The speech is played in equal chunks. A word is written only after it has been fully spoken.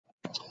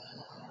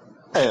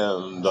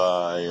And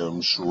I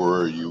am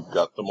sure you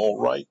got them all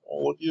right,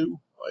 all of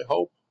you, I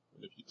hope.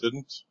 And if you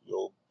didn't,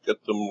 you'll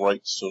get them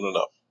right soon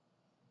enough.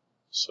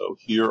 So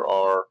here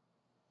are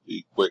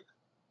the quick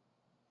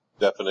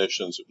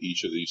definitions of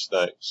each of these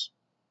things.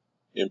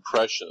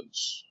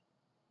 Impressions.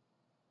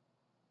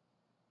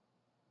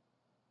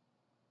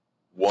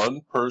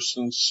 One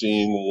person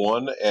seeing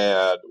one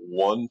ad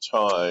one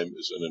time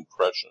is an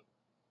impression.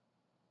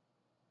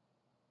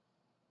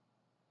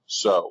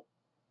 So,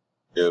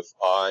 if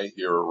I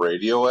hear a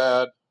radio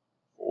ad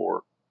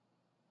for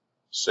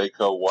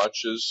Seiko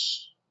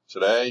watches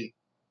today,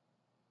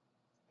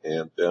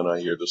 and then I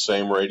hear the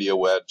same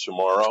radio ad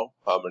tomorrow,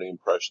 how many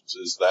impressions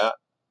is that?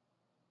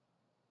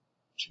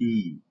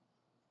 2.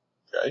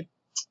 Okay.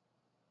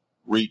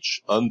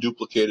 Reach.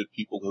 Unduplicated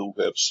people who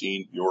have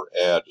seen your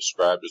ad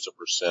described as a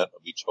percent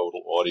of the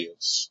total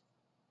audience.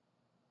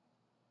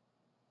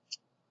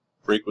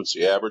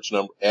 Frequency. Average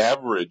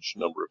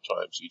number of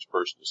times each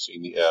person has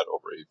seen the ad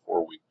over a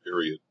 4-week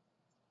period.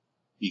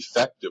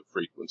 Effective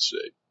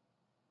frequency.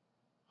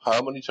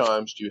 How many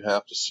times do you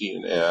have to see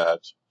an ad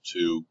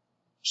to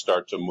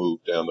start to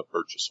move down the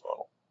purchase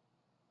funnel?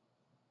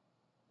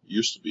 It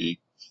used to be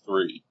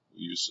 3.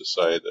 We used to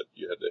say that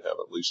you had to have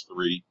at least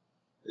 3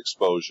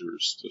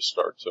 exposures to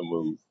start to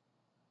move.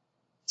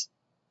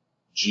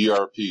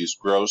 GRPs,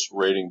 gross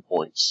rating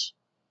points.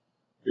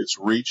 It's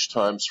reach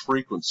times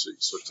frequency.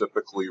 So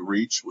typically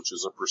reach, which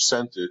is a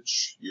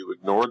percentage, you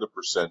ignore the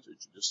percentage,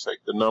 you just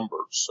take the number.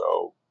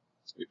 So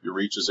if your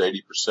reach is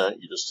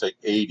 80%, you just take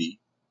 80,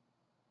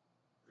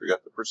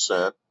 forget the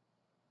percent.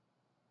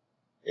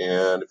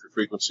 And if your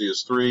frequency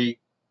is 3,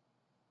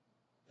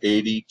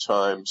 80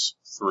 times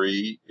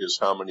 3 is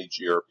how many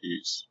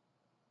GRPs?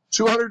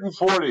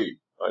 240.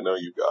 I know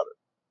you got it.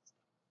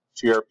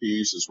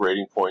 TRPs is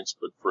rating points,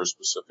 but for a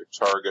specific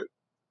target.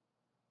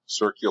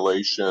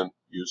 Circulation,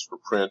 used for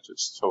print,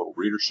 it's total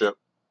readership.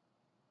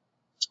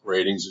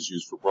 Ratings is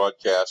used for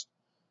broadcast.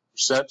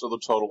 Percent of the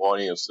total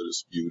audience that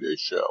has viewed a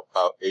show.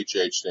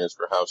 HH stands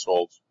for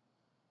households.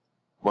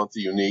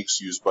 Monthly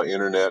uniques used by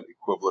internet,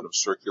 equivalent of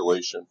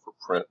circulation for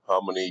print. How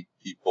many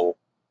people,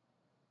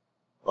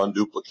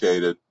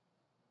 unduplicated,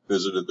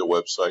 visited the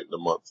website in a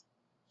month?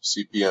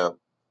 CPM.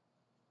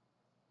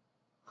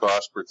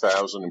 Cost per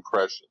 1,000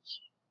 impressions.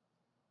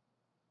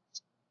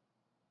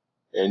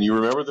 And you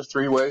remember the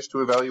 3 ways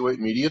to evaluate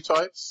media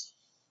types?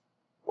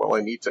 Well,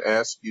 I need to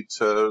ask you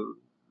to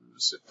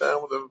sit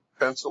down with a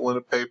pencil and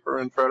a paper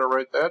and try to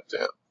write that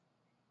down.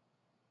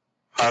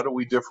 How do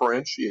we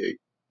differentiate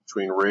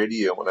between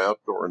radio and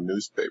outdoor and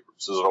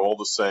newspapers? Is it all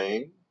the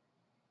same?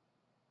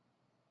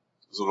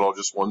 Is it all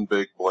just one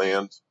big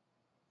bland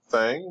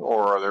thing?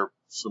 Or are there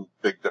some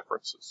big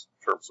differences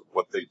in terms of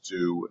what they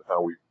do and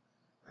how we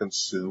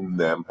consume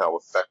them, how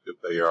effective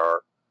they are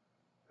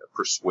at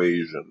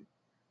persuasion?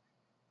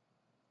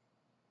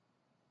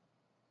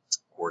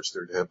 Of course,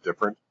 they'd have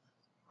different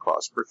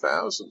costs per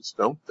thousands,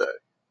 don't they?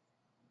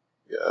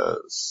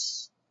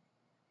 Yes.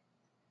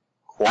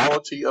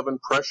 Quality of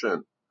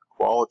impression.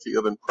 Quality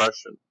of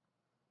impression.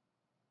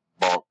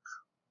 Bonk.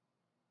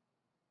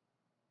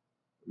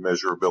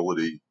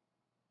 Measurability.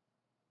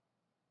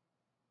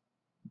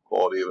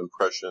 Quality of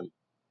impression.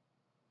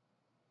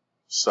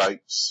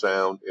 Sight,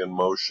 sound, and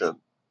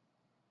motion.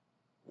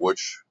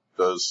 Which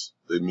does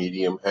the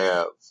medium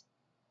have?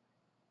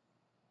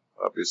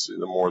 Obviously,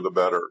 the more the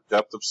better.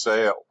 Depth of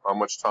sale. How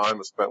much time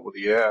is spent with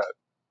the ad?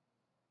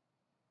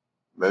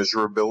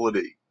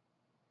 Measurability.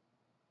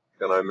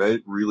 Can I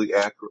really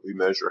accurately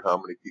measure how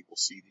many people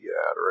see the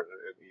ad? Or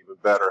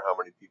even better, how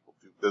many people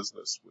do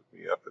business with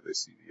me after they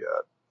see the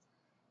ad?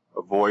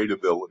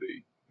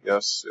 Avoidability.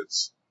 Yes,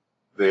 it's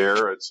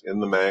there. It's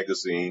in the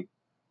magazine.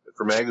 And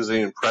for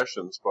magazine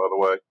impressions, by the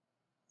way,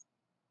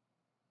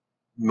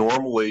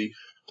 normally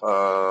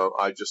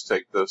I just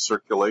take the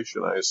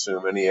circulation. I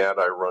assume any ad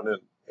I run in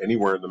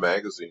anywhere in the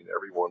magazine,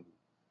 everyone who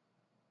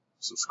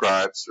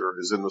subscribes or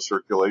is in the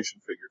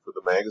circulation figure for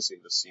the magazine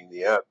has seen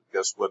the ad. But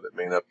guess what? It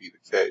may not be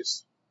the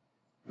case.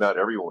 Not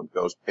everyone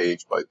goes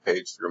page by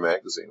page through a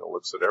magazine and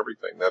looks at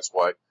everything. That's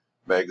why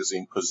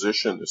magazine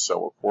position is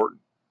so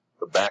important.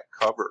 The back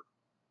cover,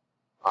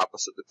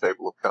 opposite the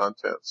table of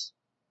contents.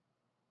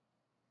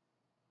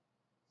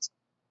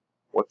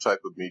 What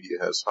type of media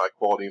has high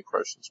quality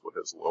impressions? What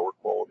has lower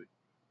quality?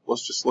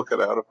 Let's just look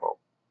at out of home.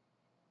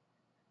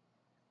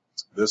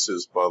 This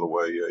is, by the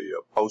way,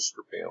 a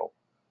poster panel.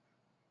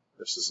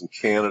 This is in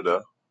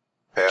Canada.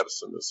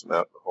 Pattison is an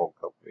out-of-home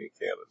company in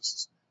Canada.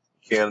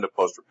 Canada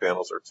poster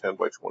panels are 10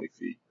 by 20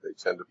 feet. They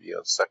tend to be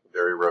on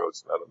secondary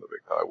roads, not on the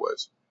big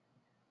highways.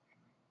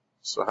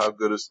 So how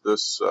good is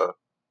this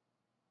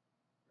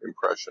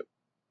impression?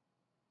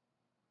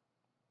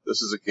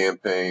 This is a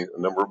campaign a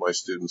number of my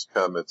students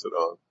commented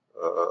on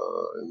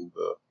in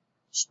the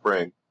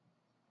spring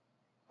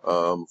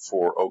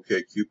for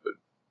OkCupid.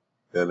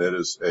 And it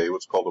is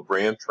what's called a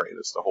brand train.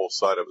 It's the whole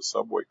side of a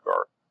subway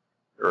car.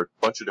 There are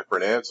a bunch of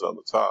different ads on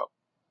the top.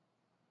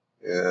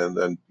 And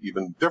then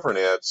even different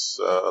ads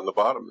on the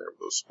bottom there,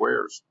 those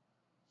squares.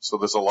 So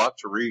there's a lot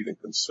to read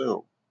and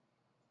consume.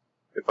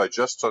 If I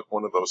just took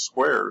one of those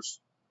squares,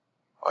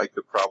 I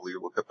could probably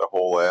look at the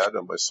whole ad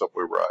on my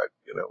subway ride,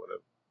 in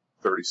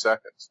 30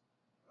 seconds.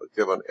 But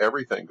given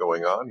everything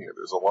going on here,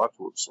 there's a lot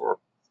to absorb.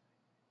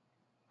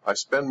 I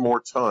spend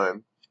more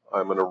time.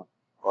 I'm in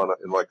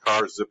my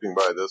car zipping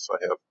by this. I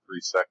have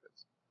 3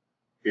 seconds.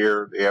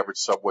 Here, the average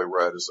subway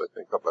ride is, I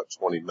think, about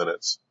 20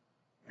 minutes.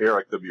 Here,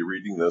 I could be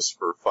reading this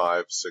for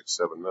 5, 6,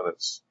 7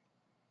 minutes.